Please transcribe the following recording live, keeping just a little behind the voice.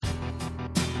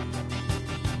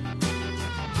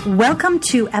Welcome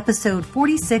to episode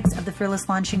 46 of the Fearless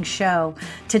Launching Show.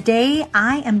 Today,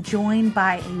 I am joined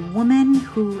by a woman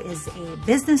who is a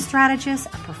business strategist,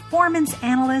 a performance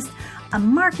analyst, a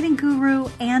marketing guru,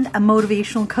 and a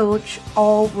motivational coach,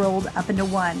 all rolled up into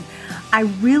one.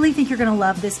 I really think you're going to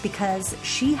love this because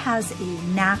she has a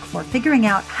knack for figuring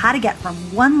out how to get from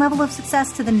one level of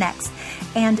success to the next.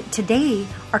 And today,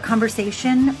 our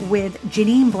conversation with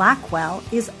Jeanine Blackwell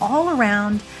is all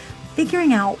around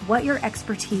figuring out what your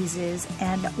expertise is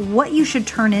and what you should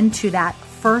turn into that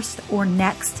first or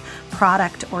next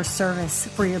product or service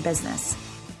for your business.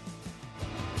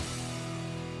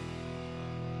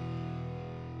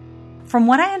 From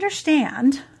what I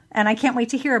understand, and I can't wait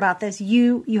to hear about this,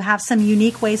 you have some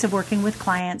unique ways of working with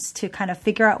clients to kind of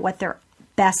figure out what their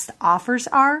best offers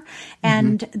are.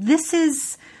 And this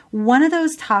is one of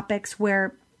those topics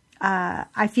where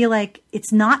I feel like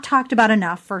it's not talked about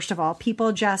enough, first of all.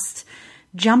 People just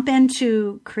jump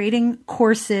into creating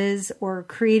courses or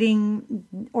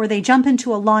they jump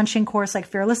into a launching course like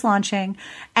Fearless Launching,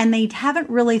 and they haven't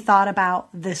really thought about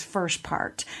this first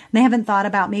part. And they haven't thought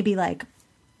about maybe like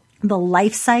the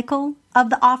life cycle of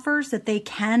the offers that they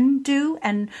can do,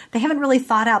 and they haven't really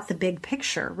thought out the big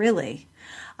picture, really.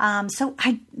 So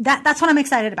that's what I'm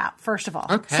excited about, first of all.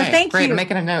 Okay, so thank great. you. I'm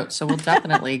making a note, so we'll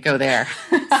definitely go there.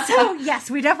 So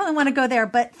yes, we definitely want to go there,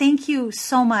 but thank you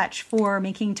so much for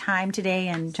making time today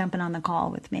and jumping on the call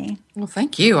with me. Well,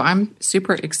 thank you. I'm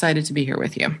super excited to be here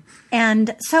with you.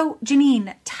 And so,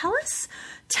 Jeanine, tell us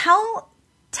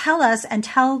and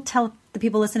tell the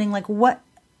people listening,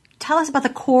 tell us about the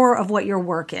core of what your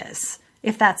work is,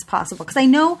 if that's possible. Because I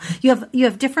know you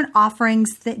have different offerings,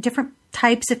 different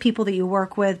types of people that you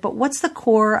work with, but what's the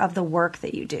core of the work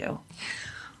that you do?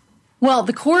 Well,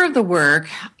 the core of the work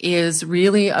is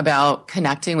really about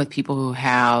connecting with people who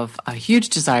have a huge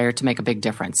desire to make a big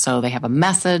difference. So they have a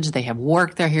message, they have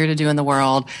work they're here to do in the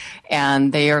world,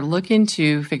 and they are looking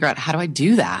to figure out, how do I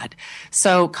do that?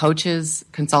 So coaches,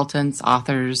 consultants,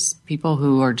 authors, people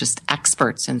who are just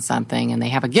experts in something, and they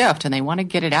have a gift and they want to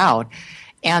get it out.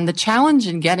 And the challenge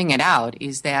in getting it out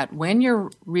is that when you're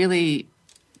really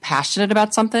passionate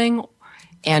about something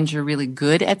and you're really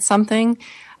good at something,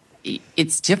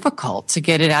 it's difficult to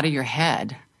get it out of your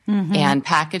head and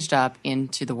packaged up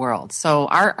into the world. So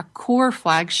our core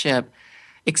flagship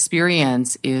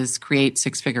experience is Create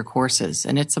Six-Figure Courses.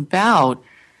 And it's about,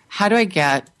 how do I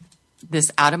get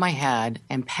this out of my head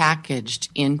and packaged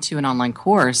into an online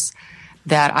course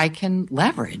that I can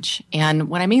leverage. And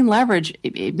when I mean leverage,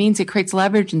 it means it creates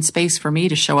leverage and space for me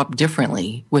to show up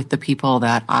differently with the people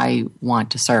that I want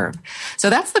to serve.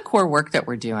 So that's the core work that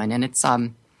we're doing. And it's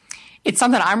something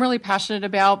I'm really passionate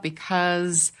about,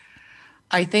 because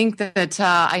I think that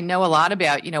I know a lot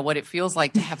about, what it feels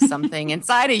like to have something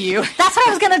inside of you. That's what I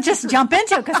was going to just jump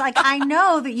into, because I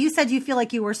know that you said you feel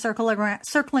like you were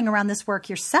circling around this work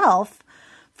yourself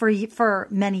for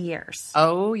many years.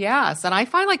 Oh, yes. And I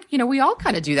find we all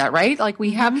kind of do that, right? Like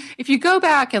we have, if you go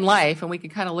back in life and we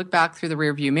can kind of look back through the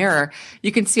rearview mirror,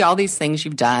 you can see all these things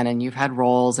you've done, and you've had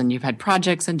roles, and you've had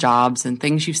projects and jobs and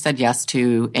things you've said yes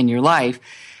to in your life.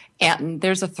 And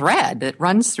there's a thread that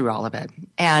runs through all of it.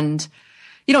 And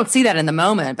you don't see that in the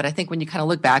moment, but I think when you kind of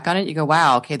look back on it, you go,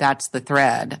 wow, okay, that's the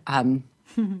thread.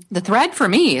 The thread for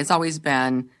me has always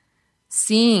been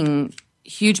seeing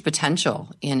huge potential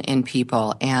in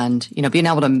people, and being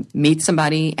able to meet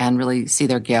somebody and really see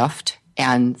their gift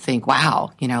and think,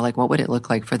 wow, what would it look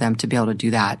like for them to be able to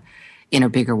do that in a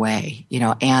bigger way,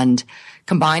 and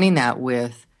combining that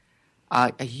with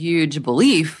a huge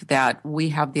belief that we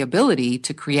have the ability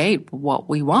to create what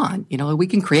we want. We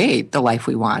can create the life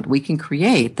we want. We can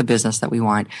create the business that we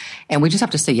want, and we just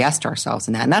have to say yes to ourselves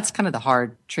in that. And that's kind of the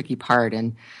hard, tricky part.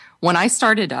 And when I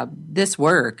started this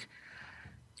work,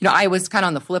 I was kind of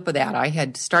on the flip of that. I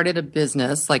had started a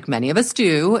business like many of us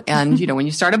do. And, when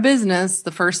you start a business,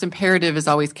 the first imperative is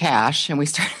always cash. And we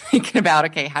started thinking about,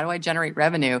 okay, how do I generate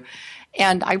revenue?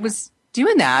 And I was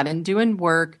doing that and doing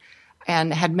work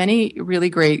and had many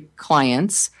really great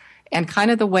clients. And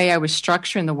kind of the way I was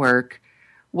structuring the work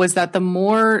was that the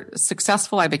more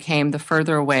successful I became, the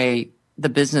further away the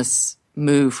business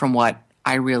moved from what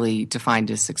I really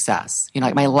defined as success.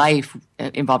 My life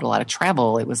involved a lot of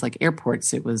travel. It was like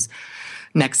airports. It was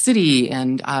next city.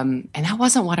 And that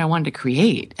wasn't what I wanted to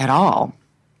create at all.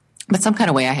 But some kind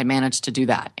of way I had managed to do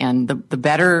that. And the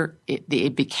better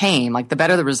it became, the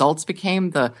better the results became,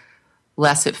 the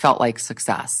less it felt like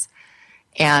success.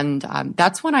 And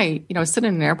that's when I was sitting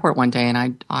in an airport one day,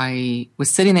 and I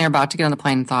was sitting there about to get on the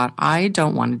plane and thought, I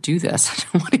don't want to do this. I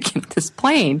don't want to get on this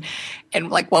plane. And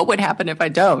what would happen if I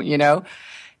don't,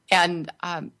 And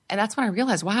that's when I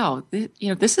realized, wow,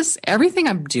 this is everything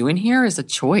I'm doing here is a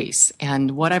choice,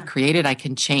 and what I've created, I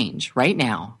can change right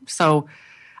now. So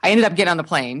I ended up getting on the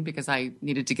plane because I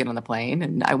needed to get on the plane,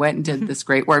 and I went and did this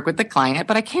great work with the client.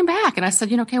 But I came back and I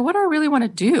said, okay, what do I really want to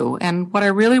do? And what I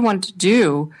really wanted to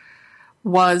do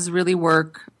was really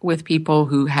work with people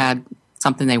who had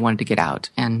something they wanted to get out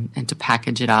and to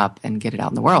package it up and get it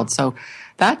out in the world. So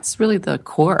that's really the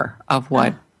core of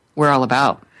what we're all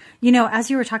about. As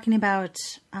you were talking about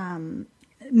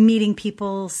meeting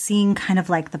people, seeing kind of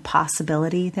like the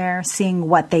possibility there, seeing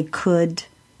what they could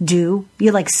do,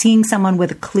 you like seeing someone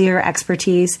with a clear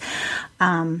expertise.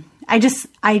 I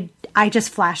just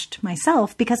flashed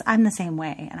myself because I'm the same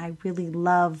way. And I really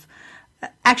love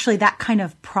actually that kind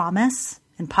of promise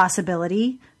and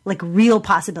possibility, like real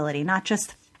possibility, not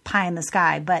just pie in the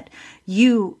sky, but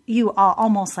you all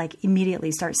almost like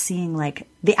immediately start seeing like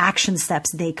the action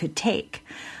steps they could take.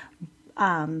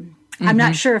 I'm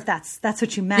not sure if that's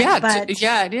what you meant. Yeah, but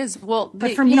it is. Well,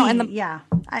 but for me,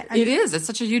 it is. It's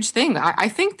such a huge thing. I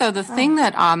think though the thing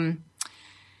that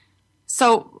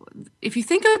so if you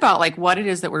think about like what it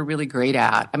is that we're really great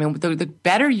at, I mean, the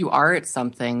better you are at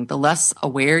something, the less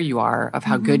aware you are of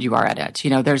how good you are at it.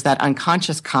 There's that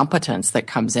unconscious competence that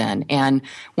comes in, and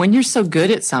when you're so good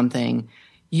at something,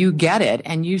 you get it,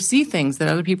 and you see things that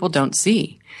other people don't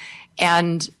see,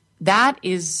 and that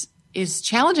is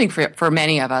challenging for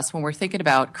many of us when we're thinking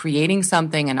about creating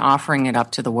something and offering it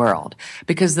up to the world.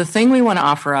 Because the thing we want to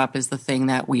offer up is the thing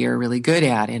that we are really good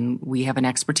at and we have an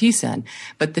expertise in.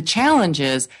 But the challenge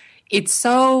is it's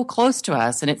so close to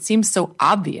us and it seems so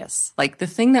obvious. Like the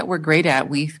thing that we're great at,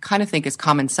 we kind of think is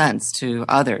common sense to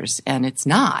others, and it's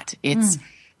not. It's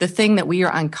the thing that we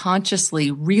are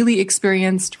unconsciously really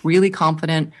experienced, really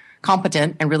competent,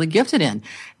 and really gifted in.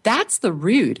 That's the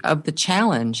root of the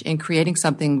challenge in creating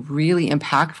something really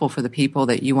impactful for the people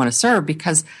that you want to serve.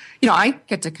 Because, I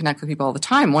get to connect with people all the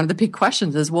time. One of the big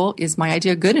questions is, well, is my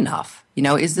idea good enough?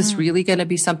 Is this really going to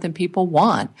be something people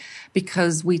want?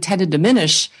 Because we tend to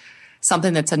diminish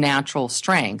something that's a natural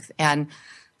strength. And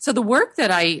so the work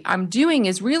that I'm doing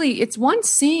is really, it's one,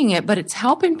 seeing it, but it's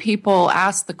helping people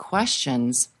ask the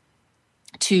questions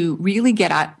to really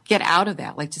get out of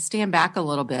that, like to stand back a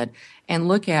little bit and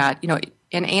look at,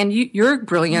 your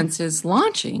brilliance is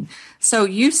launching. So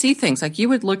you see things like you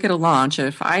would look at a launch.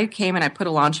 If I came and I put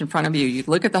a launch in front of you, you'd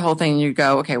look at the whole thing and you'd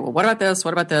go, okay, well, what about this?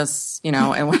 What about this? And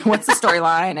what's the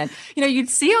storyline? And, you'd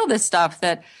see all this stuff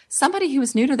that somebody who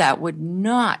was new to that would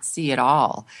not see at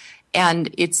all.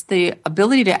 And it's the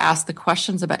ability to ask the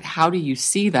questions about how do you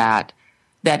see that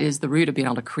is the root of being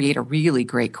able to create a really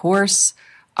great course.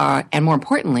 And more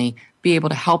importantly, be able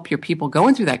to help your people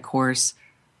going through that course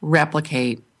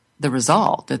replicate the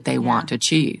result that they want to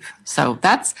achieve. So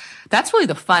that's really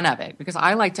the fun of it, because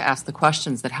I like to ask the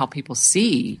questions that help people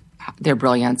see their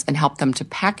brilliance and help them to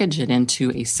package it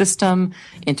into a system,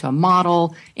 into a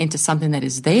model, into something that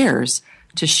is theirs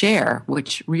to share,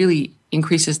 which really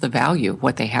increases the value of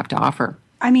what they have to offer.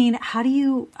 I mean, how do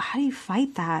you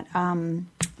fight that?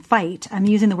 Fight. I'm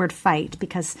using the word fight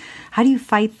because how do you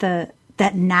fight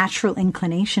that natural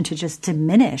inclination to just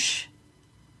diminish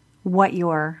what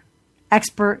your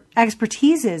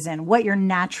expertise is and where your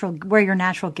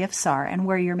natural gifts are and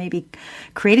where you're maybe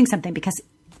creating something? Because,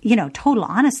 total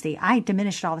honesty, I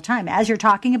diminish it all the time. As you're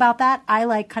talking about that, I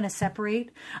like kind of separate.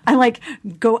 I like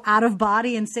go out of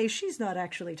body and say, she's not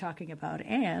actually talking about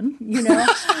Anne,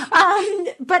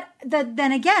 But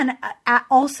then again,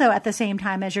 also at the same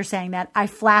time as you're saying that, I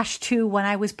flash to when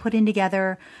I was putting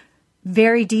together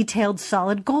very detailed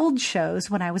solid gold shows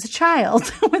when I was a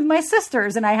child with my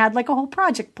sisters, and I had like a whole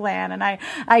project plan, and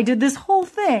I did this whole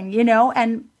thing,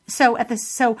 and so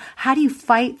how do you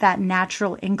fight that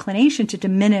natural inclination to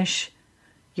diminish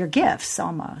your gifts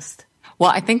almost? Well,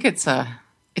 I think it's a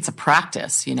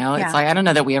practice, It's like, I don't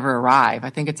know that we ever arrive. I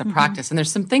think it's a practice, and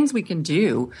there's some things we can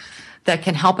do that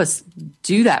can help us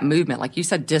do that movement. Like you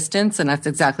said, distance, and that's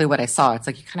exactly what I saw. It's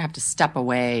like you kind of have to step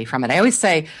away from it. I always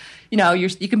say,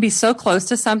 you can be so close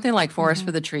to something like forest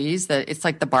for the trees that it's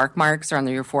like the bark marks are on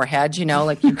your forehead,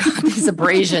 like you've got these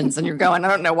abrasions and you're going, I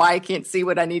don't know why I can't see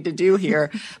what I need to do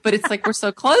here. But it's like we're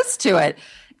so close to it.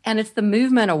 And it's the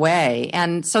movement away.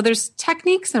 And so there's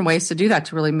techniques and ways to do that,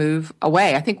 to really move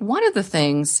away. I think one of the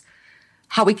things,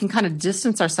 how we can kind of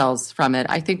distance ourselves from it,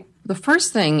 I think the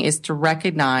first thing is to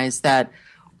recognize that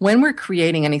when we're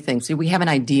creating anything, so we have an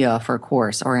idea for a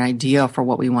course or an idea for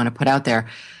what we want to put out there,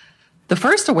 the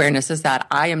first awareness is that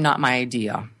I am not my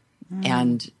idea.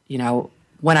 And,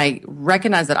 when I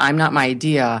recognize that I'm not my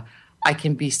idea, I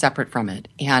can be separate from it.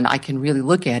 And I can really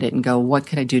look at it and go, what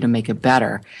can I do to make it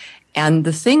better? And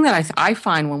the thing that I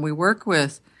find when we work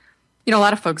with a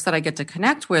lot of folks that I get to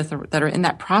connect with that are in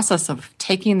that process of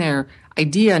taking their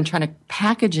idea and trying to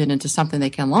package it into something they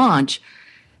can launch,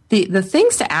 the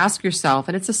things to ask yourself,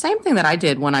 and it's the same thing that I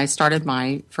did when I started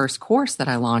my first course that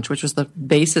I launched, which was the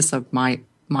basis of my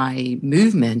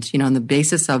movement, and the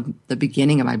basis of the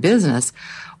beginning of my business,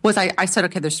 was I said,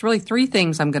 okay, there's really three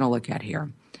things I'm going to look at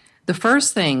here. The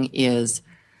first thing is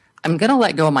I'm going to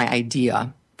let go of my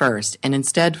idea first and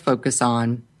instead focus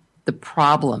on the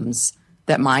problems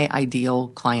that my ideal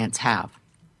clients have.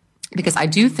 Because I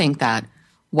do think that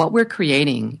what we're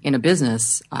creating in a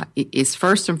business is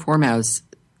first and foremost,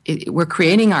 we're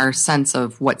creating our sense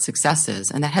of what success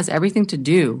is. And that has everything to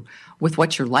do with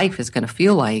what your life is going to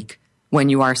feel like when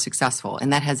you are successful.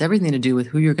 And that has everything to do with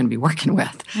who you're going to be working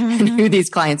with and who these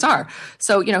clients are.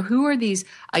 So, who are these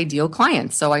ideal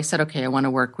clients? So I said, okay, I want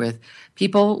to work with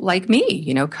people like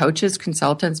me, coaches,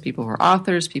 consultants, people who are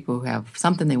authors, people who have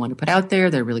something they want to put out there.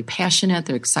 They're really passionate.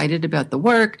 They're excited about the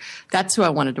work. That's who I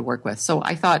wanted to work with. So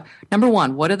I thought, number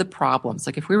one, what are the problems?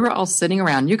 Like if we were all sitting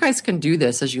around, you guys can do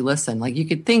this as you listen. Like you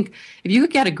could think, if you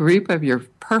could get a group of your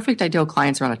perfect ideal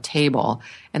clients around a table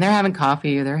and they're having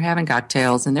coffee or they're having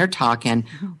cocktails and they're talking,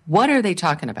 what are they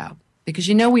talking about? Because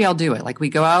we all do it. Like we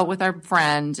go out with our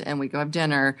friend and we go have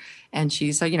dinner and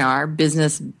she's our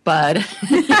business bud.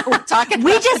 We're talking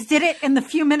we just did it in the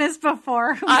few minutes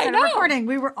before we I started know. recording.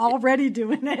 We were already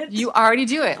doing it. You already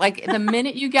do it. Like the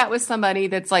minute you get with somebody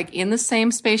that's like in the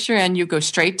same space you're in, you go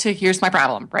straight to here's my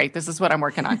problem, right? This is what I'm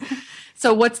working on.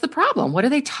 So what's the problem? What are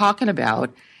they talking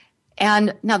about?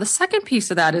 And now the second piece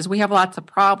of that is we have lots of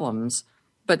problems,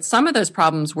 but some of those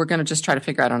problems we're going to just try to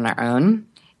figure out on our own.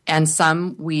 And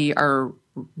some we are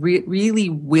really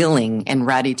willing and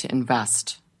ready to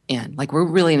invest in. Like we're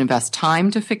willing to invest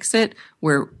time to fix it.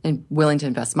 We're willing to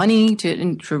invest money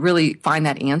to really find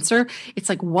that answer. It's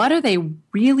like, what are they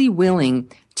really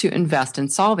willing to invest in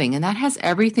solving? And that has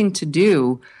everything to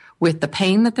do with the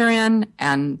pain that they're in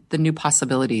and the new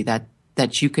possibility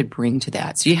that you could bring to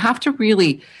that. So you have to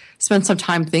really spend some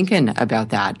time thinking about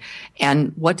that.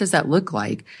 And what does that look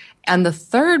like? And the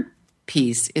third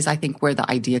piece is, I think, where the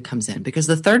idea comes in, because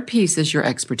the third piece is your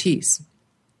expertise.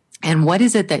 And what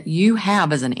is it that you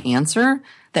have as an answer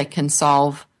that can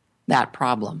solve that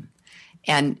problem?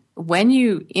 And when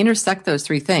you intersect those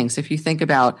three things, if you think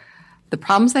about the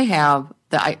problems they have,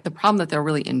 the problem that they'll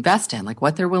really invest in, like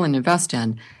what they're willing to invest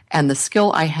in, and the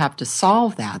skill I have to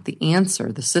solve that, the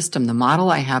answer, the system, the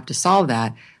model I have to solve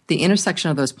that, the intersection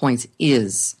of those points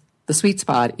is the sweet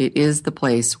spot. It is the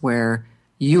place where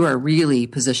you are really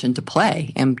positioned to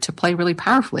play and to play really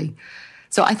powerfully.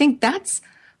 So I think that's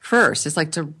first, is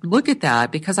like to look at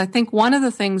that, because I think one of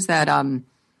the things that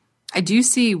I do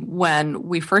see when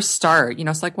we first start,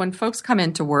 it's like when folks come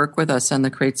in to work with us on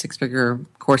the Create Six Figure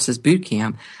Courses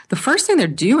Bootcamp, the first thing they're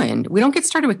doing, we don't get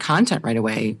started with content right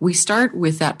away. We start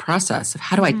with that process of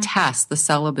how do I test the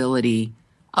sellability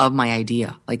of my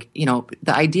idea? Like,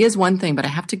 the idea is one thing, but I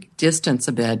have to distance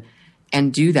a bit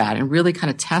and do that and really kind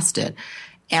of test it.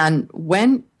 And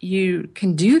when you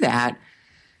can do that,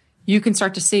 you can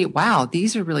start to see, wow,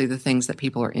 these are really the things that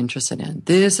people are interested in.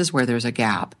 This is where there's a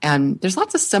gap. And there's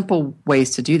lots of simple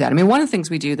ways to do that. I mean, one of the things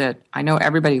we do that I know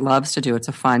everybody loves to do, it's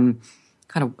a fun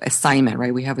kind of assignment,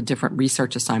 right? We have a different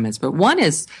research assignments. But one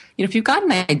is, if you've got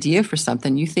an idea for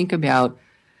something, you think about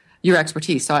your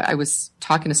expertise. So I was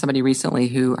talking to somebody recently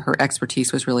who her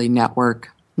expertise was really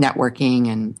networking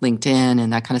and LinkedIn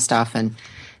and that kind of stuff. And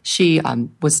she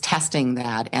was testing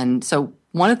that. And so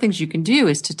one of the things you can do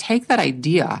is to take that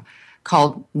idea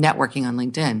called networking on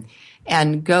LinkedIn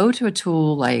and go to a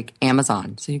tool like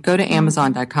Amazon. So you go to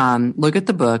Amazon.com, look at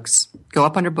the books, go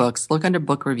up under books, look under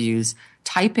book reviews,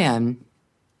 type in,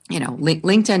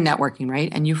 LinkedIn networking, right?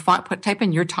 And you type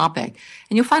in your topic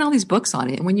and you'll find all these books on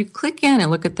it. And when you click in and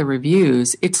look at the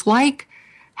reviews, it's like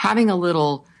having a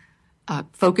little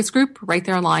focus group right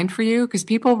there online for you, because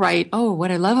people write, oh,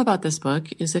 what I love about this book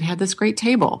is it had this great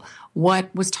table.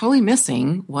 What was totally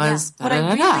missing was what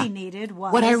I really needed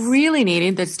was what I really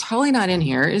needed that's totally not in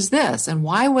here is this. And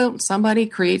why won't somebody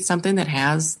create something that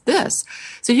has this?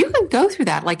 So you can go through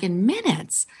that like in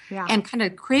minutes and kind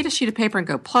of create a sheet of paper and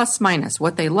go plus minus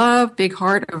what they love, big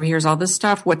heart, over here's all this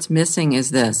stuff. What's missing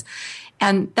is this.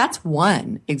 And that's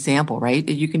one example, right,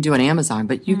 that you can do on Amazon.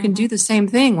 But you can do the same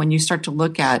thing when you start to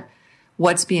look at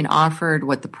what's being offered,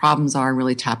 what the problems are, and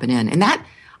really tapping in. And that,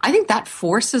 I think that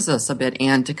forces us a bit,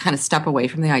 Anne, to kind of step away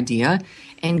from the idea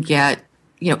and get,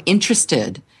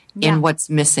 interested in what's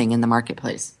missing in the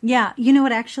marketplace. Yeah. You know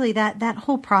what, actually, that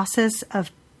whole process of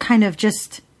kind of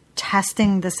just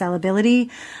testing the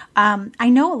sellability, I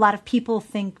know a lot of people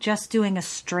think just doing a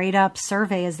straight up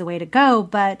survey is the way to go,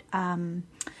 but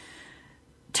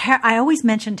I always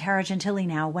mention Tara Gentili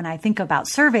now when I think about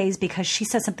surveys, because she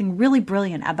says something really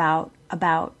brilliant about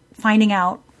finding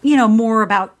out, more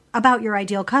about your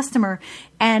ideal customer,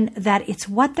 and that it's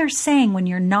what they're saying when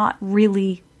you're not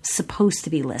really supposed to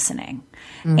be listening.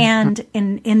 Mm-hmm. And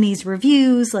in these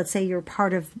reviews, let's say you're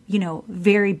part of,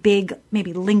 very big,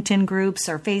 maybe LinkedIn groups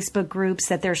or Facebook groups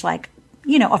that there's like,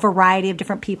 a variety of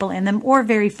different people in them, or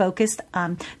very focused,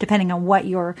 depending on what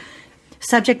your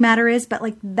subject matter is. But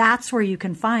like, that's where you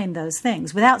can find those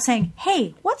things without saying,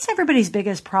 hey, what's everybody's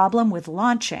biggest problem with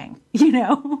launching?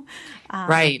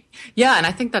 Right. Yeah. And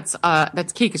I think that's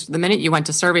key, because the minute you went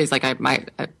to surveys, like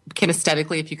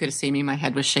kinesthetically, if you could have seen me, my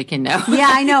head was shaking now. Yeah,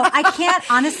 I know. I can't,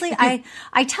 honestly,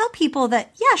 I tell people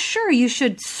that, yeah, sure, you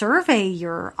should survey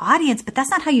your audience, but that's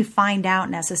not how you find out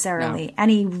necessarily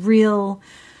any real,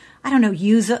 I don't know,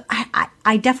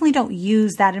 I definitely don't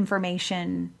use that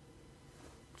information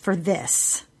for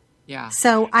this. Yeah.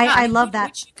 So I love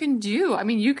that. What you can do, I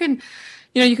mean, you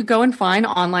could go and find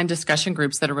online discussion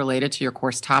groups that are related to your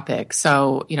course topic.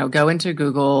 So, go into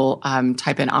Google,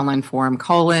 type in online forum :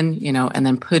 and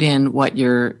then put in what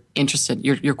you're interested,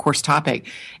 your course topic.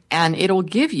 And it'll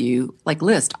give you,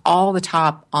 list all the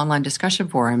top online discussion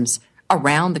forums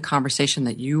around the conversation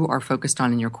that you are focused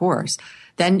on in your course.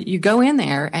 Then you go in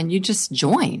there and you just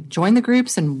join the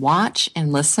groups and watch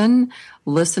and listen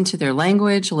to their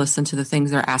language, listen to the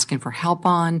things they're asking for help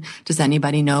on. Does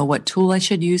anybody know what tool I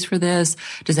should use for this?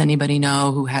 Does anybody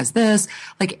know who has this?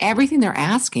 Everything they're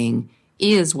asking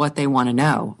is what they want to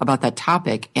know about that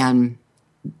topic. And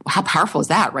how powerful is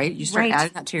that, right? You start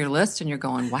adding that to your list and you're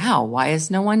going, wow, why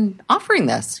is no one offering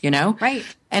this, Right.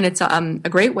 And it's a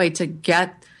great way to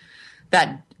get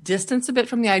that distance a bit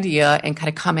from the idea and kind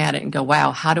of come at it and go,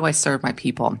 wow, how do I serve my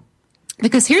people?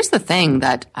 Because here's the thing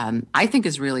that I think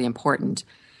is really important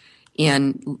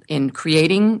in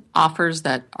creating offers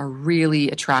that are really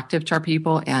attractive to our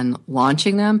people and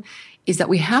launching them, is that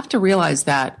we have to realize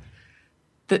that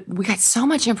we got so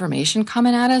much information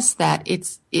coming at us that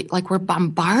we're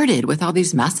bombarded with all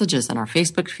these messages in our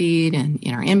Facebook feed and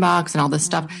in our inbox and all this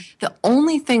stuff. The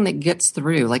only thing that gets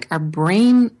through, our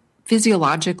brain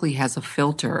physiologically has a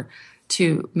filter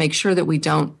to make sure that we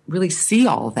don't really see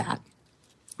all of that.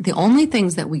 The only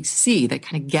things that we see that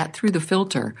kind of get through the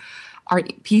filter are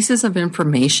pieces of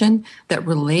information that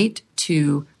relate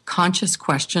to conscious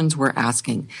questions we're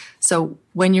asking. So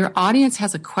when your audience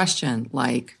has a question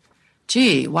like,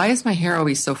 gee, why is my hair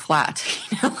always so flat?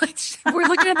 We're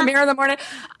looking in the mirror in the morning.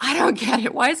 I don't get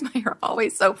it. Why is my hair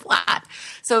always so flat?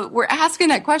 So we're asking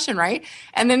that question, right?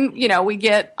 And then, we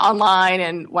get online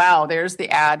and wow, there's the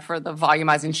ad for the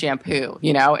volumizing shampoo,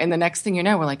 and the next thing you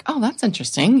know, we're like, oh, that's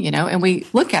interesting, and we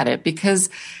look at it because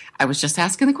I was just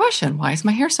asking the question, why is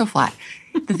my hair so flat?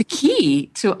 The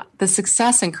key to the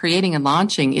success in creating and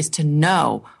launching is to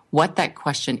know what that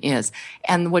question is.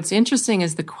 And what's interesting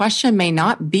is the question may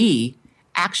not be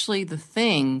actually the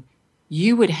thing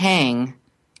you would hang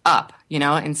up,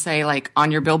 and say,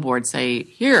 on your billboard, say,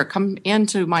 here, come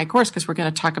into my course because we're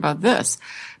going to talk about this.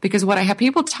 Because what I have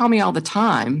people tell me all the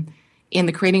time in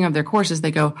the creating of their courses,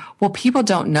 they go, well, people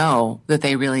don't know that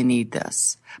they really need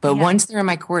this. But once they're in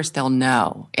my course, they'll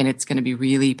know, and it's going to be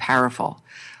really powerful.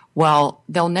 Well,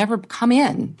 they'll never come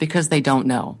in because they don't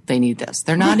know they need this.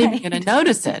 They're not even going to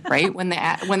notice it, right? When the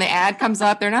ad comes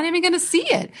up, they're not even going to see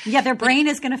it. Yeah, their brain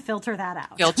is going to filter that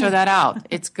out.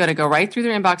 It's going to go right through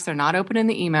their inbox. They're not opening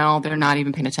the email. They're not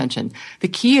even paying attention. The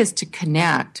key is to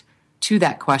connect to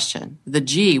that question, the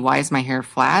G, why is my hair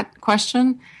flat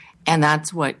question? And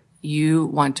that's what you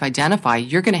want to identify.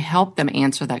 You're going to help them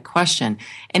answer that question.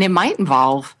 And it might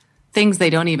involve things they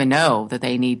don't even know that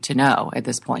they need to know at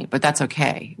this point, but that's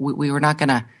okay. We were not going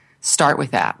to start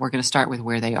with that. We're going to start with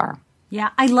where they are.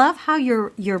 Yeah, I love how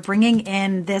you're bringing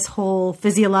in this whole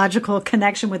physiological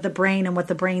connection with the brain and what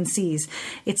the brain sees.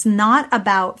 It's not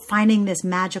about finding this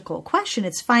magical question.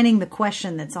 It's finding the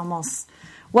question that's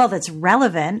that's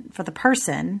relevant for the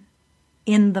person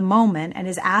in the moment and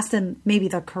is asked in maybe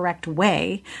the correct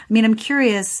way. I mean, I'm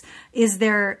curious,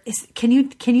 can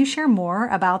you share more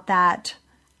about that?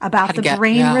 About the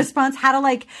brain response, how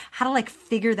to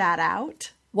figure that out?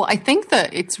 Well, I think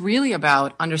that it's really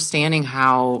about understanding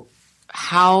how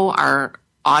our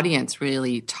audience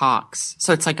really talks.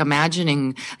 So it's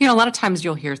imagining, a lot of times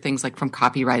you'll hear things from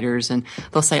copywriters and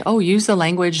they'll say, oh, use the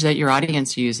language that your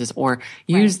audience uses, or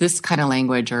use this kind of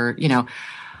language, or,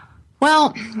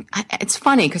 well, it's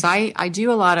funny because I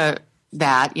do a lot of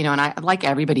that, and I, like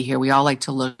everybody here, we all like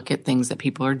to look at things that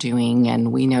people are doing,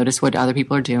 and we notice what other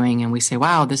people are doing, and we say,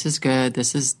 wow, this is good.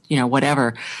 This is,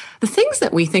 whatever. The things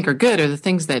that we think are good are the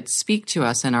things that speak to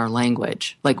us in our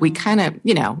language. Like we kind of,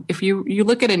 if you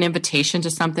look at an invitation to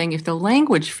something, if the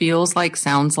language feels like,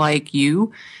 sounds like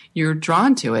you're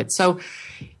drawn to it. So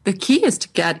the key is to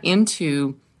get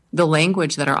into the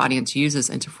language that our audience uses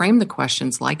and to frame the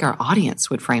questions like our audience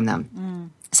would frame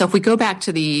them. So if we go back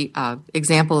to the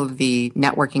example of the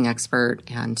networking expert,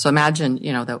 and so imagine,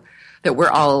 that we're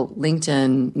all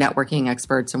LinkedIn networking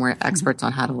experts and we're experts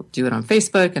on how to do it on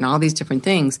Facebook and all these different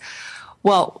things.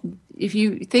 Well, if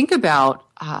you think about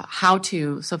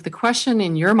so if the question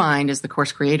in your mind as the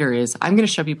course creator is, I'm going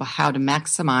to show people how to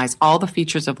maximize all the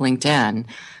features of LinkedIn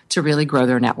to really grow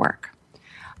their network.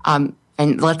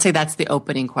 And let's say that's the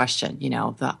opening question,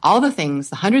 all the things,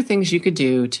 the 100 things you could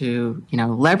do to,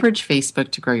 leverage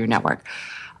Facebook to grow your network.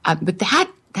 But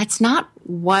that's not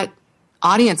what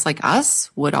audience like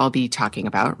us would all be talking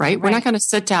about, right? We're not going to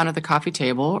sit down at the coffee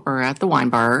table or at the wine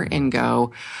bar and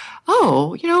go,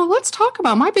 oh, let's talk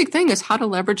about my big thing is how to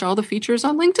leverage all the features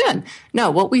on LinkedIn.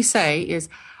 No, what we say is,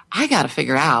 I got to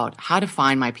figure out how to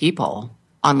find my people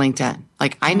on LinkedIn.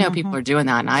 Like I know people are doing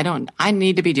that and I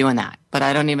need to be doing that, but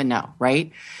I don't even know,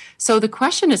 right? So the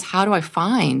question is, how do I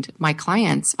find my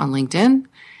clients on LinkedIn?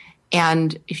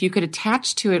 And if you could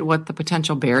attach to it what the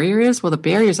potential barrier is, well, the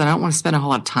barrier is I don't want to spend a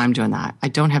whole lot of time doing that. I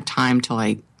don't have time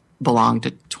to belong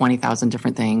to 20,000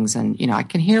 different things. And, I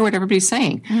can hear what everybody's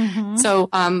saying. So,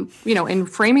 in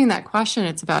framing that question,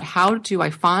 it's about how do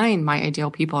I find my ideal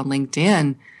people on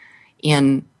LinkedIn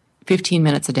in 15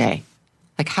 minutes a day?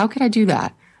 Like, how could I do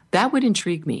that? That would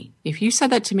intrigue me. If you said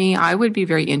that to me, I would be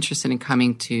very interested in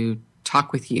coming to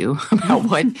talk with you about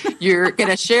what you're going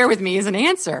to share with me as an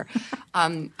answer.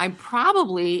 I'm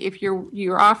probably, if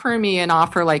you're offering me an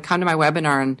offer, like come to my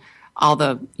webinar and all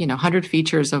the, 100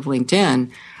 features of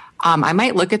LinkedIn, I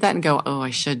might look at that and go, oh, I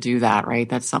should do that, right?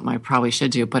 That's something I probably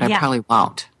should do, but I probably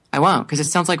won't. I won't, because it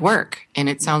sounds like work. And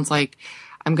it sounds like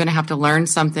I'm going to have to learn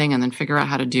something and then figure out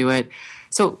how to do it.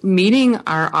 So meeting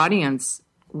our audience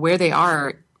where they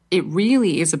are, it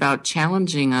really is about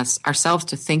challenging ourselves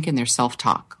to think in their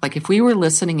self-talk. Like if we were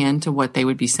listening in to what they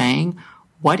would be saying,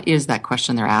 what is that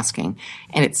question they're asking?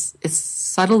 And it's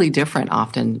subtly different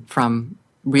often from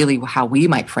really how we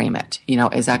might frame it,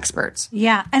 as experts.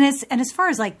 Yeah. And as far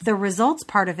as the results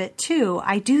part of it too,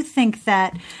 I do think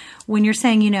that when you're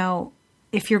saying,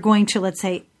 if you're going to, let's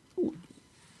say,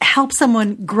 help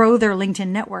someone grow their LinkedIn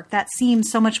network, that seems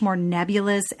so much more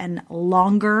nebulous and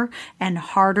longer and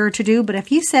harder to do. But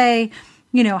if you say,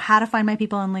 how to find my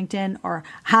people on LinkedIn or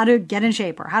how to get in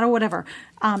shape or how to whatever,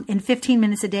 in 15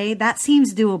 minutes a day, that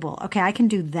seems doable. Okay, I can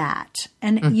do that.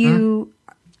 And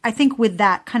I think with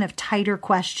that kind of tighter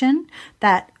question,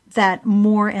 that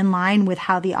more in line with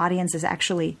how the audience is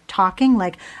actually talking.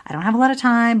 Like, I don't have a lot of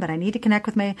time, but I need to connect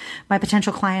with my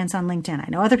potential clients on LinkedIn. I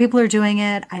know other people are doing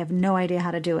it. I have no idea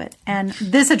how to do it. And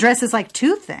this addresses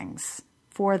two things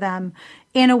for them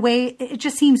in a way. It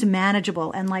just seems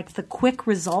manageable and the quick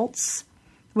results.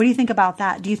 What do you think about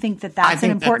that? Do you think that that's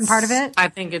an important part of it? I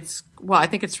think it's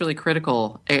really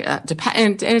critical.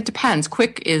 And it depends.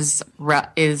 Quick is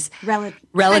relative,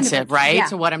 right?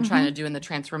 To what I'm trying to do in the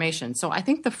transformation. So I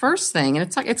think the first thing,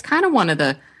 and it's kind of one of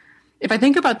the, if I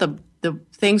think about the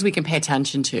things we can pay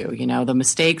attention to, the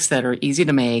mistakes that are easy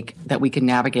to make that we can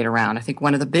navigate around. I think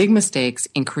one of the big mistakes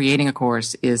in creating a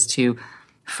course is to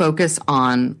focus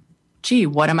on,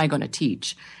 what am I going to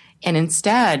teach? And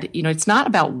instead, it's not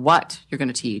about what you're going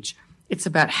to teach. It's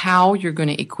about how you're going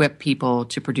to equip people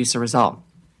to produce a result.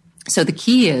 So the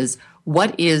key is,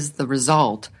 what is the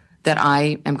result that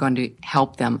I am going to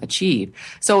help them achieve?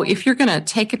 So if you're going to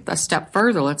take it a step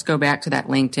further, let's go back to that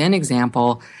LinkedIn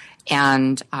example,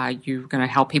 and you're going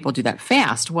to help people do that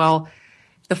fast. Well,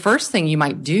 the first thing you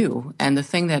might do, and the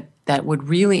thing that would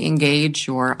really engage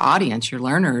your audience, your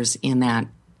learners in that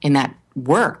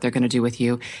work they're going to do with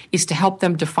you, is to help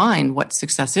them define what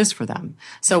success is for them.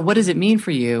 So what does it mean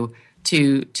for you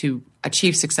to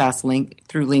achieve success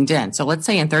through LinkedIn? So let's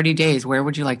say in 30 days, where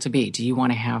would you like to be? Do you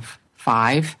want to have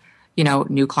 5,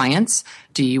 new clients?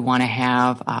 Do you want to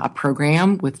have a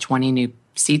program with 20 new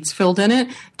seats filled in it?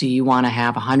 Do you want to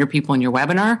have 100 people in your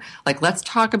webinar? Let's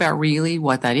talk about really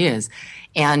what that is.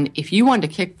 And if you wanted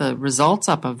to kick the results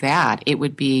up of that, it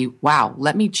would be, wow,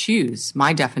 let me choose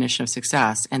my definition of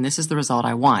success, and this is the result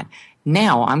I want.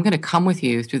 Now I'm going to come with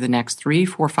you through the next 3,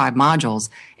 4, 5 modules,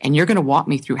 and you're going to walk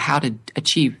me through how to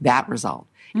achieve that result.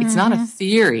 It's not a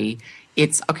theory.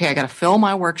 It's, okay, I got to fill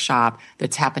my workshop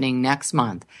that's happening next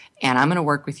month, and I'm going to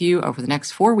work with you over the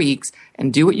next 4 weeks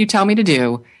and do what you tell me to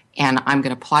do. and I'm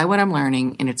going to apply what I'm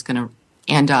learning, and it's going to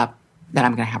end up that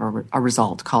I'm going to have a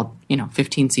result called,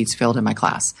 15 seats filled in my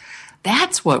class.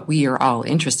 That's what we are all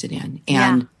interested in.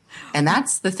 And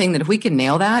that's the thing, that if we can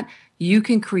nail that, you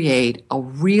can create a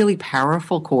really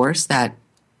powerful course that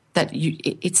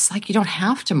it's like you don't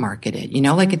have to market it,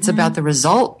 like it's about the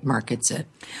result markets it.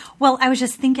 Well,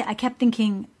 I kept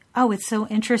thinking, oh, it's so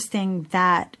interesting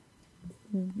that,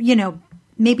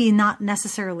 maybe not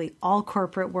necessarily all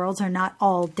corporate worlds or not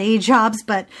all day jobs,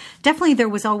 but definitely there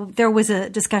was a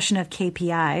discussion of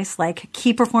KPIs, like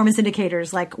key performance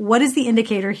indicators, like what is the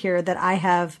indicator here that I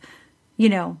have,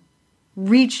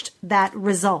 reached that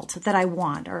result that I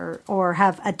want or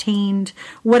have attained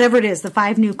whatever it is, the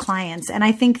 5 new clients. And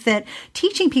I think that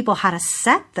teaching people how to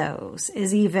set those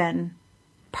is even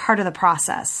part of the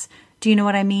process. Do you know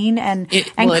what I mean? And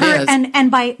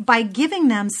by giving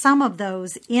them some of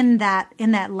those in that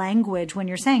language, when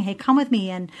you're saying, hey, come with me,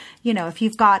 and if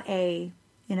you've got an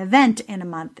event in a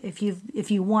month, if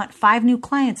you want 5 new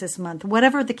clients this month,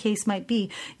 whatever the case might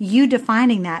be, you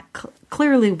defining that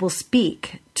clearly will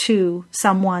speak to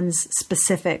someone's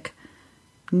specific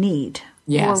need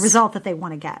or result that they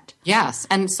want to get. Yes.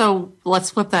 And so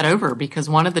let's flip that over, because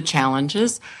one of the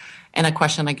challenges and a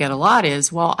question I get a lot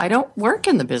is, well, I don't work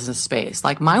in the business space.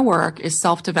 Like, my work is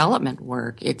self-development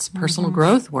work. It's personal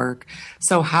growth work.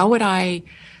 So how would I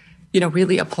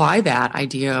really apply that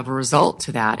idea of a result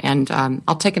to that? And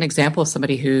I'll take an example of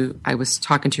somebody who I was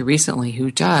talking to recently who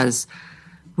does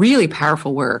really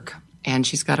powerful work. And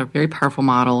she's got a very powerful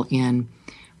model in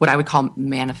what I would call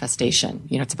manifestation.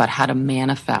 It's about how to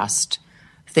manifest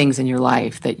things in your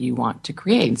life that you want to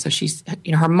create. And so she's,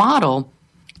 her model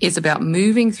is about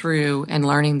moving through and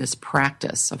learning this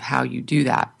practice of how you do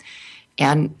that.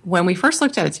 And when we first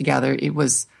looked at it together, it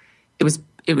was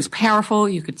powerful.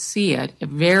 You could see it, a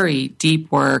very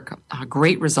deep work,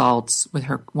 great results with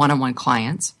her one-on-one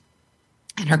clients.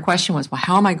 And her question was, well,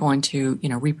 how am I going to,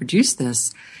 reproduce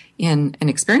this in an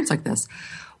experience like this?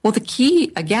 Well, the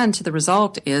key, again, to the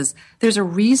result is there's a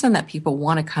reason that people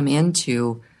want to come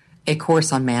into a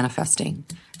course on manifesting.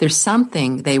 There's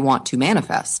something they want to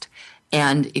manifest.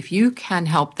 And if you can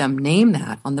help them name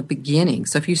that on the beginning,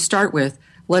 so if you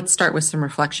let's start with some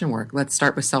reflection work. Let's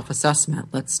start with self-assessment.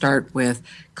 Let's start with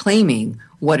claiming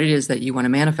what it is that you want to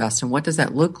manifest and what does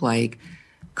that look like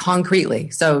concretely.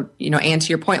 So, and to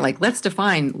your point, like, let's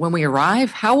define when we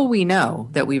arrive, how will we know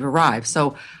that we've arrived?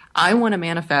 So I want to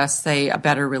manifest, say, a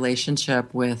better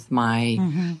relationship with my,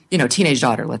 teenage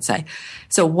daughter, let's say.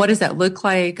 So what does that look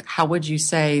like? How would you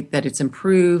say that it's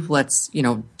improved? Let's,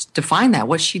 define that.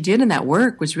 What she did in that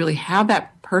work was really have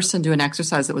that person do an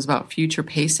exercise that was about future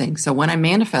pacing. So when I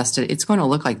manifest it, it's going to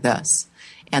look like this.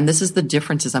 And this is the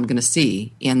differences I'm going to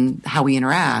see in how we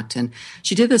interact. And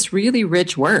she did this really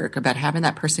rich work about having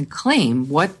that person claim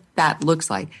what that looks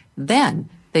like. Then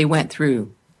they went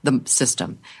through the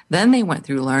system. Then they went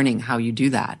through learning how you do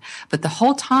that. But the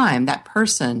whole time, that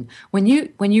person, when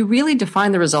you really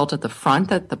define the result at the front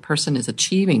that the person is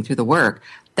achieving through the work,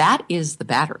 that is the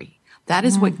battery. That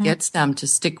is what gets them to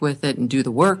stick with it and do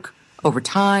the work over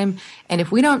time. And if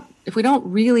we don't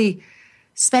really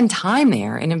spend time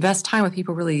there and invest time with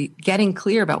people really getting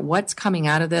clear about what's coming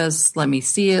out of this, let me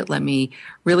see it, let me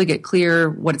really get clear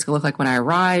what it's going to look like when I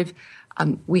arrive,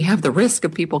 we have the risk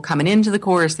of people coming into the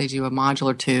course, they do a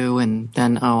module or two, and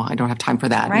then, I don't have time for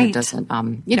that. Right. And it doesn't,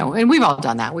 and we've all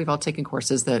done that. We've all taken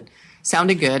courses that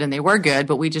sounded good and they were good,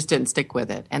 but we just didn't stick with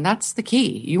it. And that's the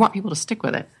key. You want people to stick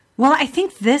with it. Well, I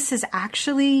think this is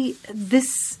actually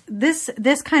this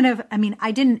kind of,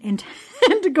 I didn't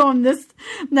intend to go on this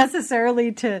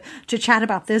necessarily to chat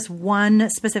about this one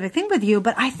specific thing with you,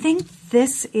 but I think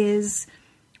this is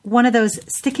one of those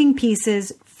sticking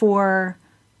pieces for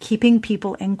keeping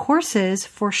people in courses,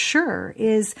 for sure,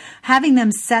 is having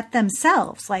them set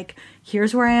themselves like,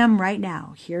 here's where I am right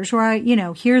now. Here's where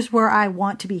here's where I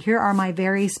want to be. Here are my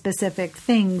very specific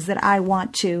things that I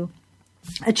want to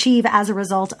achieve as a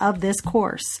result of this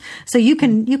course. So you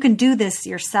can do this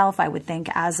yourself, I would think,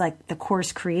 as like the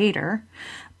course creator,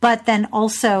 but then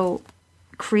also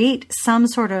create some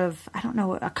sort of,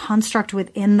 a construct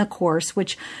within the course,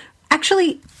 which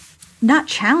actually not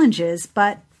challenges,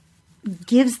 but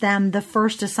gives them the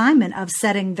first assignment of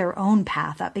setting their own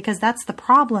path up, because that's the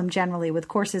problem generally with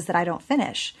courses that I don't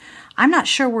finish. I'm not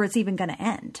sure where it's even going to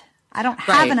end. I don't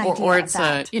have an idea. Or it's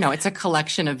it's a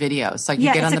collection of videos. Like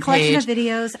you get on the page. It's a collection of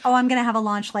videos. Oh, I'm going to have a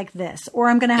launch like this, or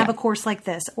I'm going to have a course like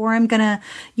this, or I'm going to,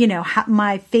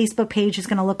 my Facebook page is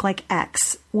going to look like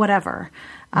X, whatever.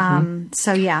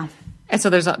 So yeah. And so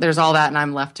there's all that, and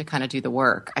I'm left to kind of do the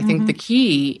work. I think the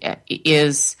key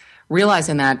is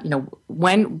realizing that,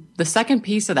 when the second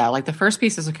piece of that, like the first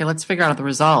piece is, okay, let's figure out the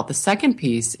result. The second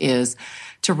piece is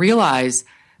to realize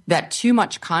that too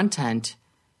much content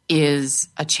is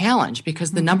a challenge,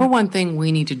 because the number one thing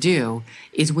we need to do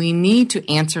is we need to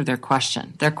answer their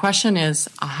question. Their question is,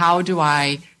 how do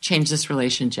I change this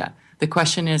relationship? The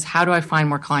question is, how do I find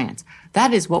more clients?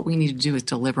 That is what we need to do, is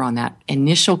deliver on that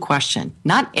initial question.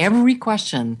 Not every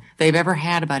question they've ever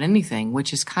had about anything,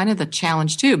 which is kind of the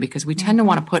challenge too, because we tend to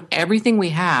want to put everything we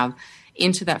have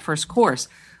into that first course,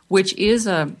 which is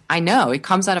I know it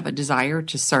comes out of a desire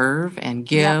to serve and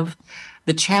give. Yep.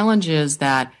 The challenge is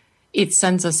that it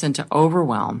sends us into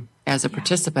overwhelm as a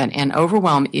participant, and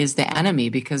overwhelm is the enemy,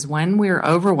 because when we're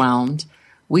overwhelmed,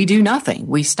 we do nothing.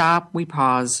 We stop, we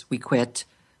pause, we quit,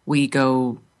 we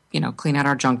go, clean out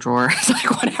our junk drawer. It's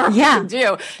like whatever we can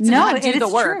do to not do the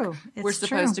work we're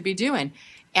supposed to be doing.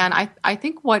 And I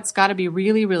think what's got to be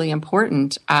really, really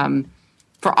important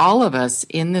for all of us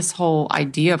in this whole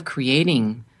idea of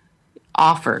creating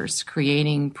offers,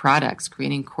 creating products,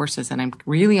 creating courses, and I'm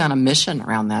really on a mission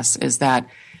around this, is that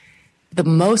the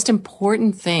most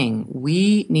important thing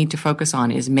we need to focus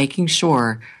on is making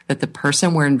sure that the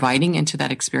person we're inviting into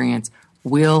that experience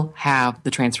will have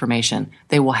the transformation.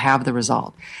 They will have the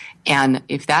result. And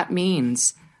if that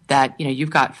means that, you've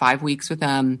got 5 weeks with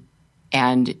them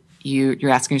and you're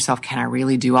asking yourself, can I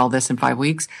really do all this in 5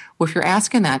 weeks? Well, if you're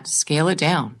asking that, scale it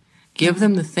down. Give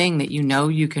them the thing that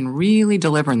you can really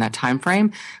deliver in that time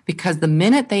frame, because the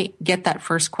minute they get that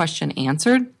first question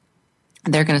answered,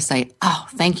 they're going to say, oh,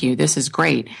 thank you, this is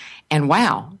great. And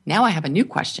wow, now I have a new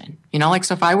question.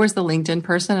 So if I was the LinkedIn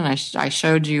person and I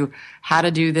showed you how to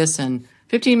do this in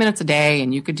 15 minutes a day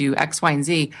and you could do X, Y, and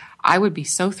Z, I would be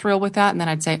so thrilled with that. And then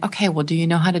I'd say, okay, well, do you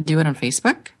know how to do it on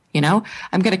Facebook? I'm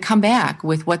going to come back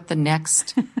with what the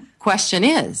next question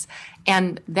is.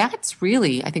 And that's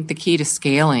really, I think, the key to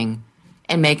scaling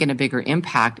and making a bigger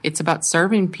impact. It's about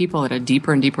serving people at a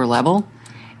deeper and deeper level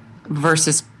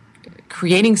versus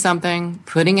creating something,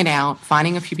 putting it out,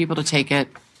 finding a few people to take it,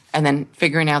 and then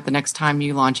figuring out the next time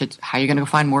you launch it, how you're going to go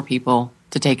find more people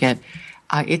to take it.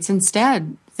 It's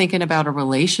instead thinking about a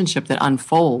relationship that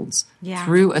unfolds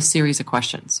through a series of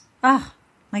questions. Oh,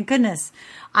 my goodness.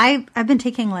 I've been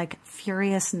taking like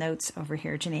furious notes over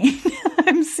here, Jeanine.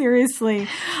 I'm seriously,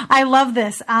 I love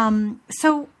this.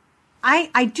 So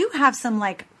I do have some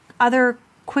like other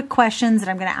quick questions that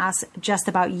I'm going to ask just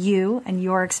about you and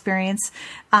your experience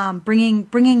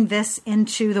bringing this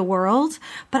into the world.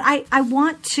 But I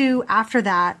want to, after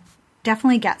that,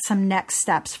 definitely get some next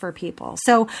steps for people.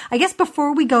 So I guess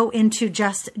before we go into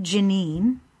just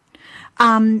Jeanine,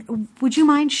 would you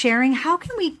mind sharing how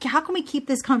can we keep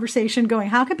this conversation going?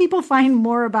 How can people find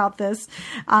more about this?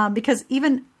 Because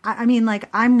even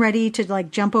I'm ready to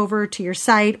like jump over to your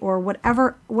site or what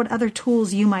other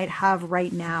tools you might have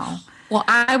right now. Well,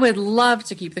 I would love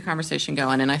to keep the conversation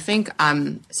going. And I think,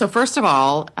 so first of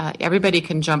all, everybody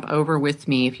can jump over with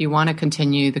me if you want to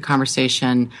continue the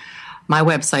conversation. My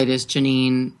website is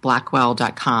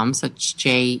JeanineBlackwell.com. So it's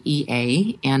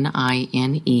JeaNine,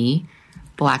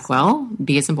 Blackwell,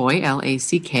 B as in boy,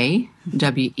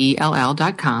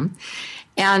 LACKWELL.com.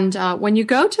 And when you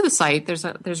go to the site,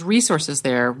 there's resources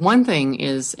there. One thing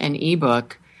is an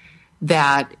ebook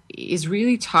that is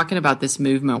really talking about this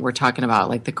movement we're talking about,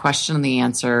 like the question and the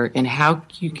answer, and how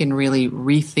you can really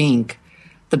rethink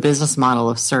the business model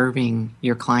of serving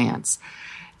your clients.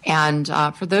 And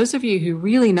for those of you who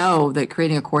really know that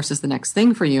creating a course is the next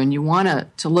thing for you, and you want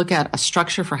to look at a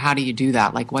structure for how do you do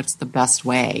that, like what's the best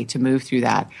way to move through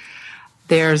that,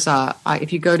 there's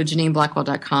if you go to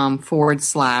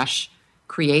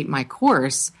JeanineBlackwell.com/create my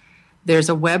course, there's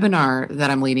a webinar that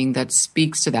I'm leading that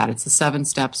speaks to that. It's the 7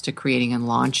 steps to creating and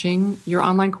launching your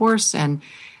online course. And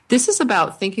this is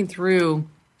about thinking through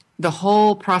the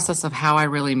whole process of how I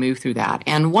really move through that.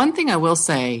 And one thing I will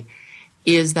say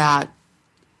is that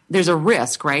there's a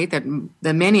risk, right, that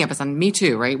many of us, and me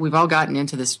too, right, we've all gotten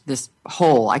into this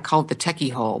hole. I call it the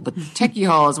techie hole. But the techie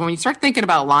hole is when you start thinking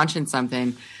about launching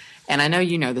something, and I know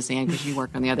you know this, Anne, because you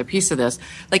work on the other piece of this,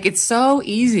 like it's so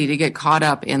easy to get caught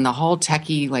up in the whole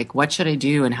techie, like what should I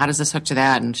do and how does this hook to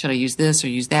that and should I use this or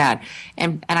use that?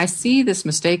 And I see this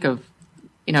mistake of,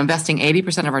 investing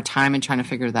 80% of our time in trying to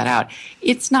figure that out.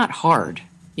 It's not hard,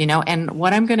 and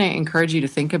what I'm going to encourage you to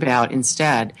think about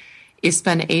instead is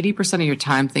spend 80% of your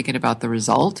time thinking about the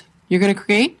result you're going to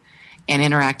create and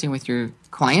interacting with your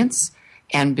clients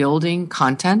and building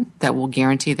content that will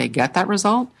guarantee they get that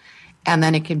result. And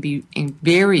then it can be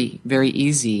very, very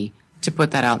easy to put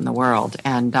that out in the world.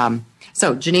 And so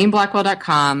So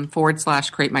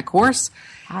JanineBlackwell.com/create my course.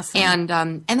 Awesome. And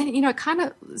then, it kind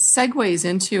of segues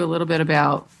into a little bit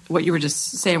about what you were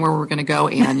just saying, where we're going to go,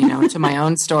 and, into my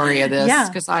own story of this,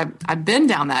 because I've been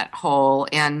down that hole.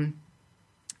 And,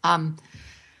 when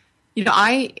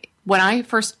I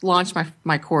first launched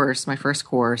my course, my first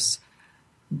course,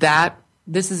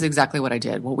 this is exactly what I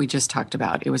did, what we just talked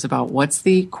about. It was about, what's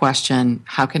the question?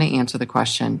 How can I answer the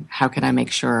question? How can I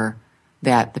make sure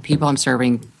that the people I'm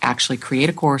serving actually create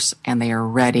a course and they are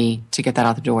ready to get that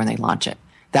out the door and they launch it?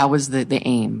 That was the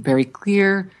aim. Very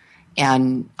clear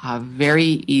and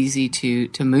very easy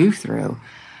to move through.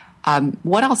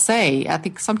 What I'll say, I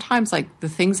think sometimes, like, the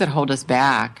things that hold us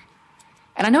back,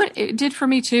 and I know it did for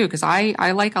me too, because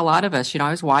I like a lot of us, I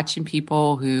was watching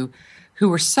people who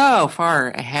were so far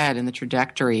ahead in the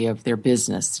trajectory of their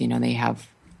business. They have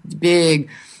big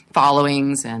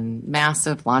followings and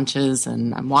massive launches,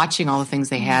 and I'm watching all the things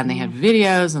they had, and they had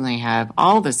videos, and they have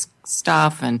all this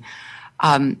stuff, and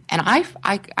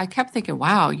I kept thinking,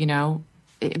 wow,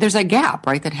 there's a gap,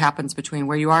 right, that happens between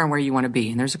where you are and where you want to be,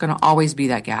 and there's going to always be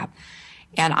that gap.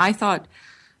 And I thought,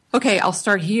 okay, I'll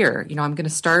start here. I'm going to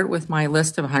start with my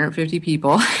list of 150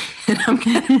 people, and I'm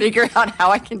going to figure out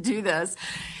how I can do this.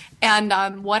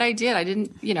 And what I did, I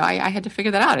didn't, I had to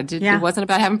figure that out. It wasn't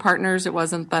about having partners. It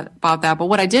wasn't about that. But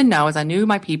what I did know is I knew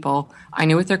my people. I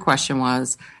knew what their question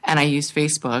was, and I used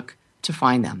Facebook to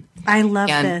find them. I love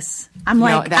this. I'm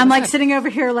like sitting over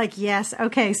here like, yes.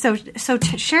 Okay. So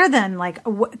to share then, like,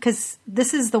 because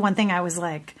this is the one thing I was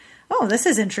like, oh, this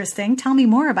is interesting. Tell me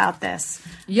more about this.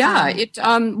 Yeah.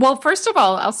 Well, first of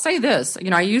all, I'll say this,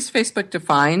 I used Facebook to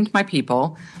find my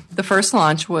people. The first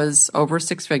launch was over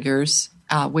 6 figures,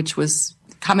 which was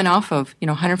coming off of,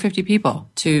 150 people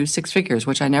to 6 figures,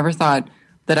 which I never thought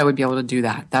that I would be able to do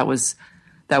that. That was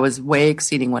way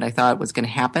exceeding what I thought was going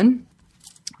to happen.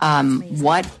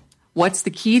 What's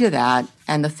the key to that?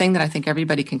 And the thing that I think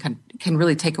everybody can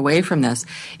really take away from this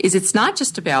is, it's not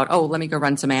just about, oh, let me go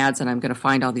run some ads and I'm going to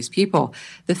find all these people.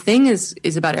 The thing is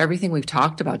about everything we've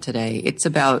talked about today. It's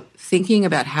about thinking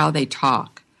about how they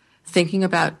talk, thinking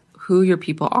about who your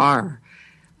people are.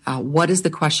 What is the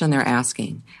question they're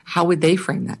asking? How would they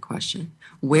frame that question?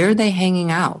 Where are they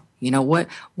hanging out?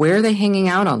 Where are they hanging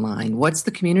out online? What's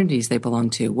the communities they belong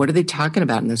to? What are they talking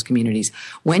about in those communities?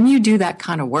 When you do that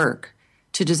kind of work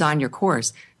to design your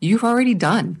course, you've already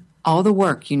done all the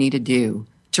work you need to do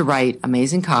to write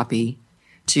amazing copy,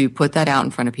 to put that out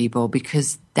in front of people,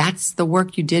 because that's the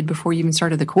work you did before you even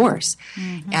started the course.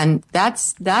 Mm-hmm. And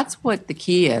that's what the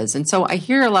key is. And so I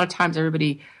hear a lot of times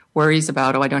everybody worries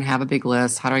about, oh, I don't have a big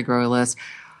list. How do I grow a list?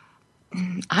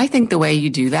 I think the way you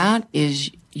do that is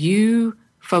you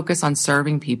focus on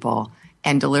serving people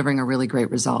and delivering a really great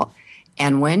result.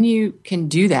 And when you can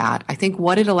do that, I think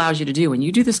what it allows you to do, when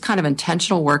you do this kind of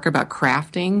intentional work about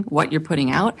crafting what you're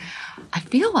putting out, I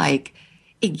feel like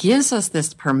it gives us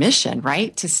this permission,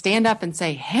 right, to stand up and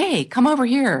say, hey, come over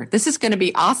here. This is going to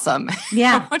be awesome.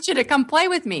 Yeah. I want you to come play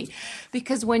with me.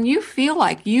 Because when you feel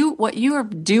like what you are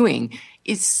doing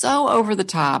is so over the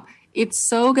top, it's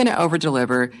so going to over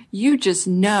deliver, you just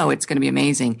know it's going to be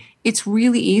amazing. It's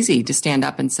really easy to stand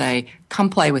up and say, come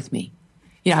play with me.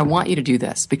 I want you to do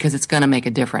this because it's going to make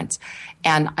a difference.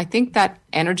 And I think that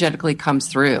energetically comes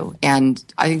through. And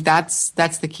I think that's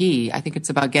the key. I think it's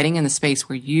about getting in the space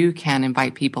where you can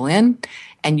invite people in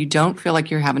and you don't feel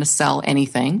like you're having to sell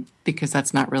anything, because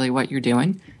that's not really what you're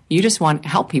doing. You just want to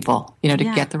help people, to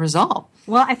get the result.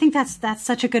 Well, I think that's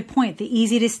such a good point. The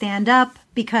easy to stand up,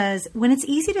 because when it's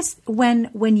easy to,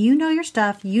 when you know your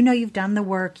stuff, you've done the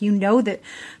work, that,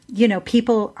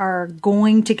 people are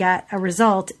going to get a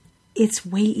result. It's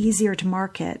way easier to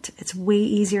market. It's way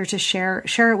easier to share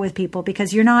it with people,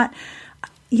 because you're not,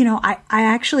 I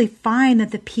actually find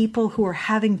that the people who are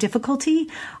having difficulty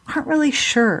aren't really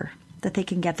sure that they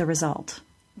can get the result.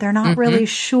 They're not really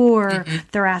sure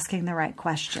they're asking the right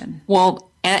question. Well,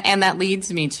 and that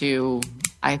leads me to,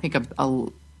 I think, a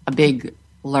big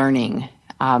learning.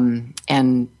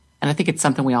 And I think it's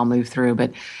something we all move through,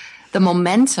 but the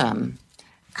momentum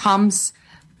comes,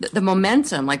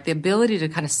 like the ability to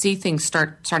kind of see things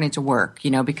starting to work,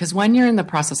 because when you're in the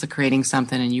process of creating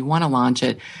something and you want to launch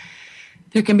it,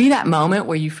 there can be that moment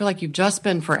where you feel like you've just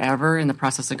been forever in the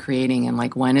process of creating, and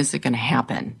like, when is it going to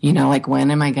happen? Like,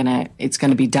 when am I it's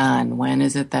going to be done? When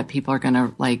is it that people are going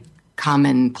to like come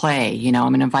and play? I'm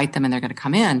going to invite them and they're going to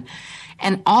come in.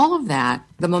 And all of that,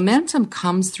 the momentum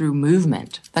comes through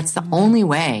movement. That's the only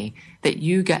way that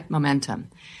you get momentum.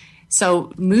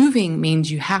 So moving means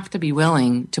you have to be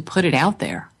willing to put it out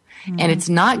there. And it's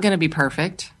not going to be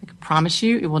perfect. I can promise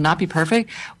you it will not be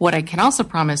perfect. What I can also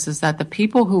promise is that the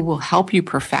people who will help you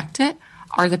perfect it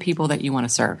are the people that you want to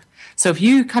serve. So if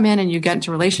you come in and you get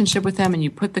into a relationship with them and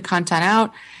you put the content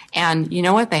out and you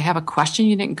know what, they have a question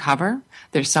you didn't cover,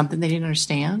 there's something they didn't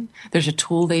understand, there's a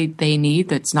tool they need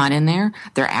that's not in there,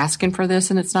 they're asking for this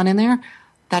and it's not in there,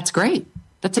 that's great.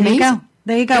 That's amazing.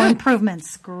 There you go. Good.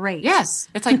 Improvements. Great. Yes.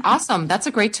 It's like, awesome. That's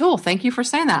a great tool. Thank you for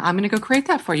saying that. I'm going to go create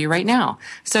that for you right now.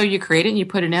 So you create it and you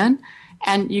put it in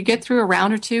and you get through a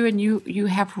round or two and you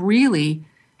have really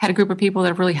had a group of people that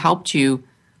have really helped you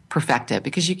perfect it,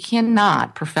 because you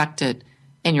cannot perfect it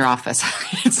in your office.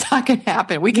 It's not going to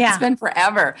happen. We can spend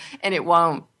forever and it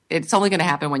won't. It's only going to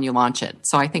happen when you launch it.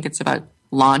 So I think it's about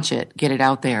launch it, get it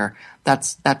out there.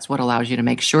 That's what allows you to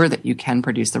make sure that you can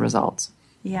produce the results.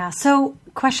 Yeah. So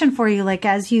question for you, like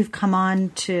as you've come on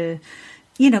to,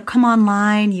 come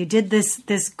online, you did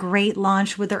this great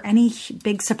launch. Were there any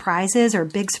big surprises,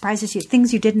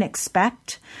 things you didn't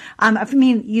expect? I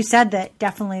mean, you said that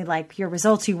definitely like your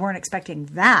results, you weren't expecting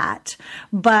that,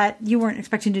 but you weren't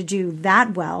expecting to do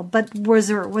that well. But were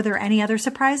there any other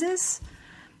surprises?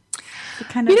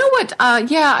 You know what?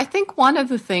 I think one of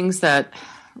the things that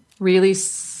really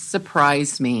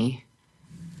surprised me,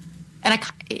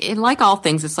 and like all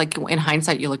things, it's like in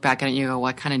hindsight, you look back at it and you go, well,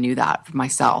 I kind of knew that for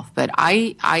myself. But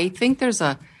I think there's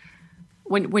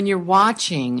when you're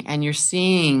watching and you're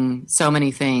seeing so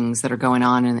many things that are going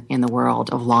on in the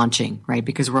world of launching, right?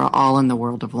 Because we're all in the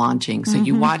world of launching. So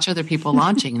you watch other people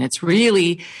launching and it's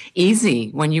really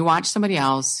easy when you watch somebody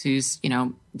else who's,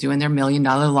 doing their $1 million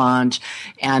launch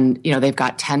and, they've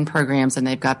got 10 programs and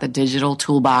they've got the digital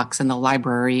toolbox and the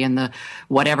library and the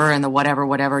whatever and the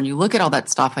whatever. And you look at all that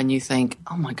stuff and you think,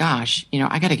 oh my gosh,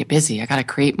 I got to get busy. I got to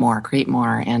create more.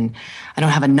 And I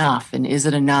don't have enough. And is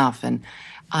it enough? And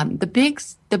the big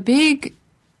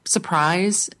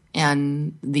surprise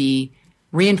and the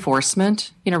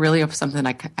reinforcement, really of something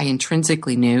I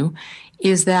intrinsically knew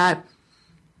is that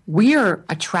we are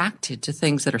attracted to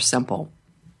things that are simple.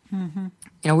 Mm-hmm.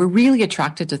 We're really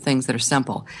attracted to things that are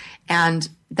simple, and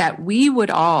that we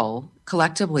would all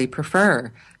collectively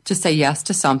prefer to say yes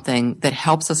to something that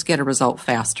helps us get a result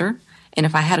faster. And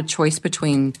if I had a choice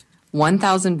between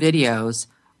 1,000 videos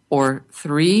or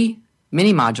 3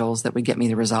 mini modules that would get me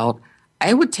the result,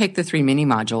 I would take the 3 mini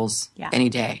modules any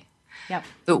day. Yep.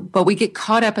 But we get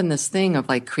caught up in this thing of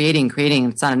like creating,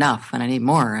 and it's not enough, and I need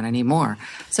more.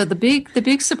 So the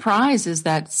big surprise is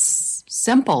that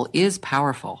simple is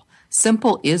powerful.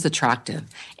 Simple is attractive.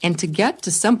 And to get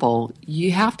to simple,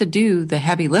 you have to do the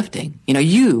heavy lifting.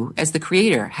 You as the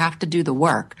creator have to do the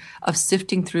work of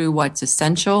sifting through what's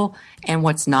essential and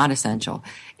what's not essential.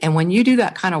 And when you do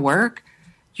that kind of work,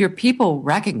 your people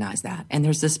recognize that. And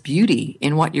there's this beauty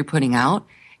in what you're putting out,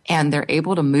 and they're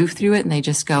able to move through it and they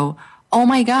just go, oh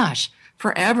my gosh,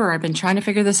 forever I've been trying to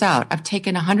figure this out. I've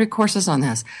taken 100 courses on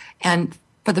this. And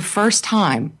for the first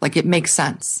time, like it makes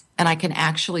sense and I can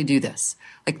actually do this.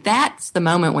 Like that's the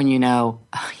moment when it's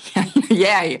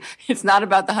not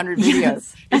about the 100 videos.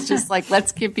 Yes. It's just like,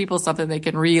 let's give people something they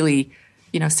can really,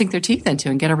 sink their teeth into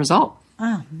and get a result.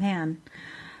 Oh, man.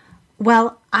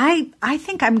 Well, I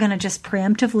think I'm going to just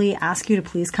preemptively ask you to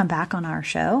please come back on our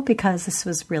show because this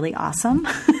was really awesome.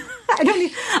 I don't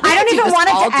even want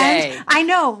it to end. I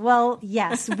know. Well,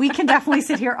 yes, we can definitely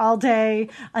sit here all day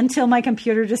until my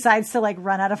computer decides to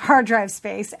run out of hard drive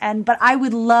space. But I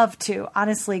would love to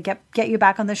honestly get you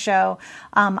back on the show.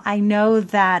 I know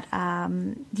that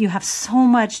you have so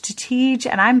much to teach,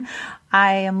 and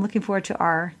I am looking forward to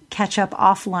our catch up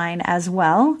offline as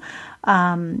well.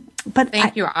 But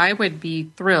thank you. I would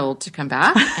be thrilled to come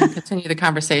back and continue the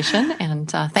conversation. And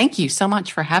thank you so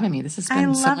much for having me. This has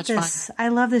been so much fun. I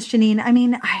love this, Jeanine. I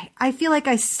mean, I feel like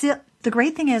the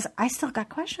great thing is I still got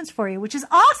questions for you, which is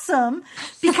awesome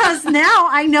because now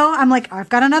I know I've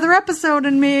got another episode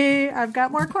in me. I've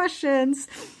got more questions.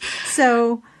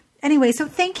 So anyway, so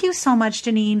thank you so much,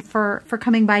 Jeanine, for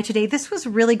coming by today. This was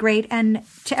really great. And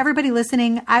to everybody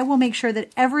listening, I will make sure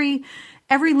that every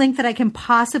link that I can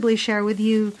possibly share with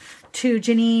you to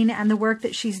Jeanine and the work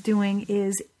that she's doing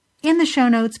is in the show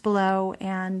notes below,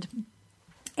 and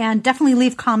definitely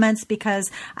leave comments because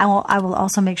I will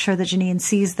also make sure that Jeanine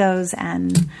sees those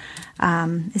and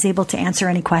is able to answer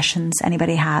any questions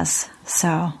anybody has.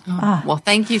 So, well,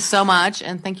 thank you so much,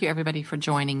 and thank you everybody for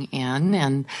joining in.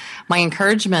 And my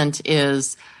encouragement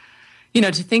is,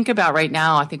 to think about right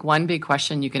now. I think one big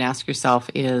question you can ask yourself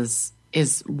is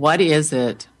what is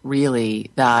it really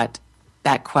that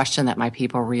question that my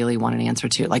people really want an answer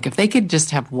to? Like if they could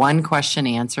just have one question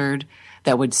answered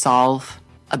that would solve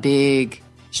a big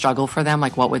struggle for them,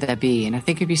 like what would that be? And I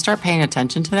think if you start paying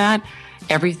attention to that,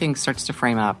 everything starts to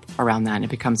frame up around that and it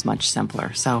becomes much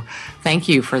simpler. So thank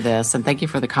you for this, and thank you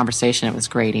for the conversation. It was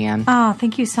great, Anne. Oh,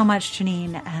 thank you so much,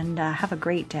 Jeanine, and have a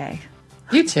great day.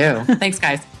 You too. Thanks,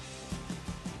 guys.